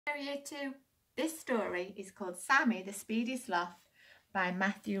Hello Year 2. This story is called Sammy the Speedy Sloth by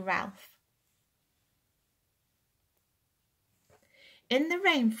Matthew Ralph. In the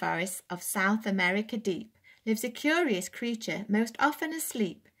rainforests of South America deep lives a curious creature most often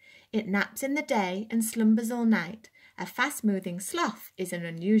asleep. It naps in the day and slumbers all night. A fast-moving sloth is an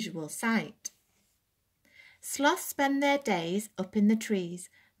unusual sight. Sloths spend their days up in the trees,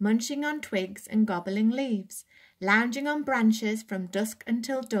 munching on twigs and gobbling leaves. Lounging on branches from dusk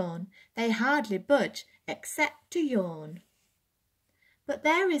until dawn, they hardly budge except to yawn. But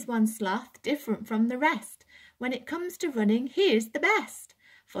there is one sloth different from the rest. When it comes to running, he is the best.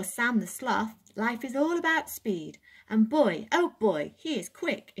 For Sam the sloth, life is all about speed, and boy, oh boy, he is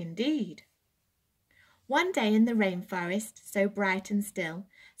quick indeed. One day in the rainforest, so bright and still,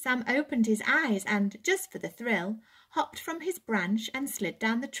 Sam opened his eyes and, just for the thrill, hopped from his branch and slid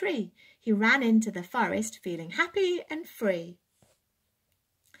down the tree. He ran into the forest feeling happy and free.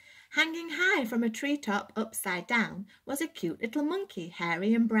 Hanging high from a treetop upside down was a cute little monkey,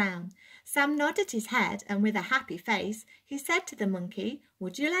 hairy and brown. Sam nodded his head and with a happy face he said to the monkey,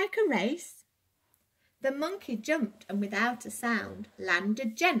 "Would you like a race?" The monkey jumped and without a sound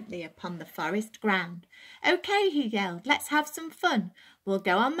landed gently upon the forest ground. "Okay," he yelled, "let's have some fun. We'll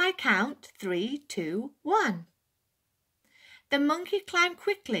go on my count, 3, 2, 1. The monkey climbed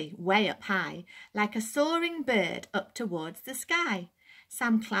quickly, way up high, like a soaring bird up towards the sky.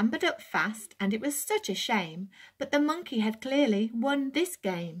 Sam clambered up fast, and it was such a shame, but the monkey had clearly won this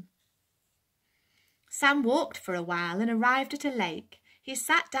game. Sam walked for a while and arrived at a lake. He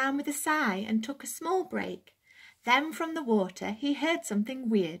sat down with a sigh and took a small break. Then from the water he heard something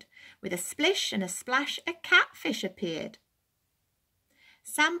weird. With a splish and a splash, a catfish appeared.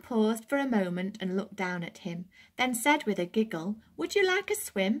 Sam paused for a moment and looked down at him, then said with a giggle, "Would you like a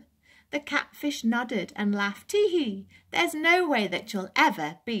swim?" The catfish nodded and laughed, "Tee-hee, there's no way that you'll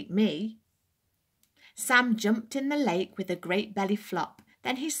ever beat me." Sam jumped in the lake with a great belly flop,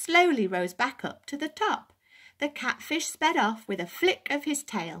 then he slowly rose back up to the top. The catfish sped off with a flick of his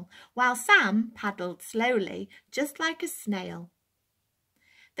tail, while Sam paddled slowly, just like a snail.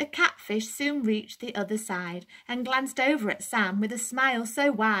 The catfish soon reached the other side and glanced over at Sam with a smile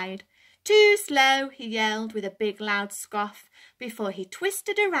so wide. "Too slow," he yelled with a big loud scoff before he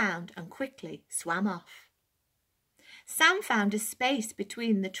twisted around and quickly swam off. Sam found a space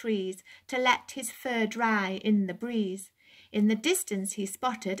between the trees to let his fur dry in the breeze. In the distance he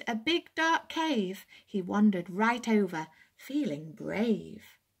spotted a big dark cave. He wandered right over, feeling brave.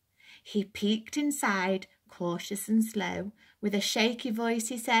 He peeked inside, cautious and slow. With a shaky voice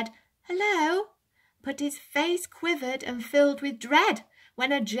he said, "Hello," but his face quivered and filled with dread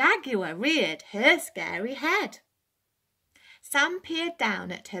when a jaguar reared her scary head. Sam peered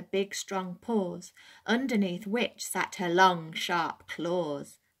down at her big strong paws, underneath which sat her long sharp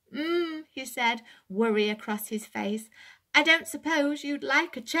claws. He said, worry across his face, "I don't suppose you'd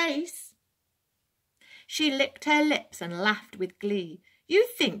like a chase?" She licked her lips and laughed with glee. "You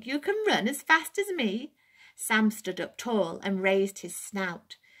think you can run as fast as me?" Sam stood up tall and raised his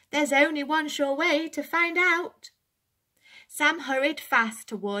snout. "There's only one sure way to find out." Sam hurried fast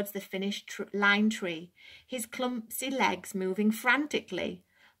towards the finished lime tree, his clumsy legs moving frantically.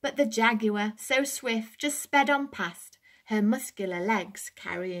 But the jaguar, so swift, just sped on past, her muscular legs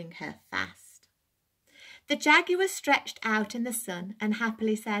carrying her fast. The jaguar stretched out in the sun and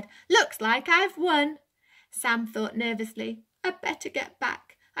happily said, "Looks like I've won." Sam thought nervously, "I'd better get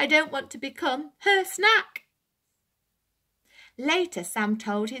back. I don't want to become her snack." Later, Sam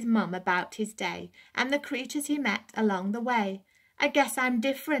told his mum about his day and the creatures he met along the way. "I guess I'm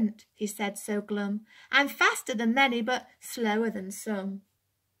different," he said so glum. "I'm faster than many, but slower than some."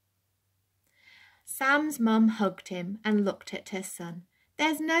 Sam's mum hugged him and looked at her son.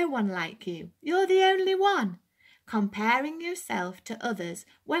 "There's no one like you. You're the only one. Comparing yourself to others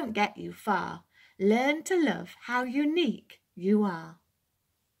won't get you far. Learn to love how unique you are."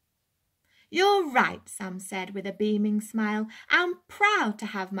 "You're right," Sam said with a beaming smile. "I'm proud to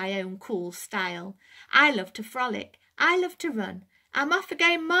have my own cool style. I love to frolic. I love to run. I'm off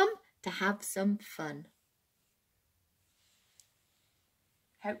again, Mum, to have some fun."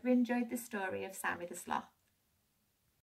 Hope you enjoyed the story of Sammy the Sloth.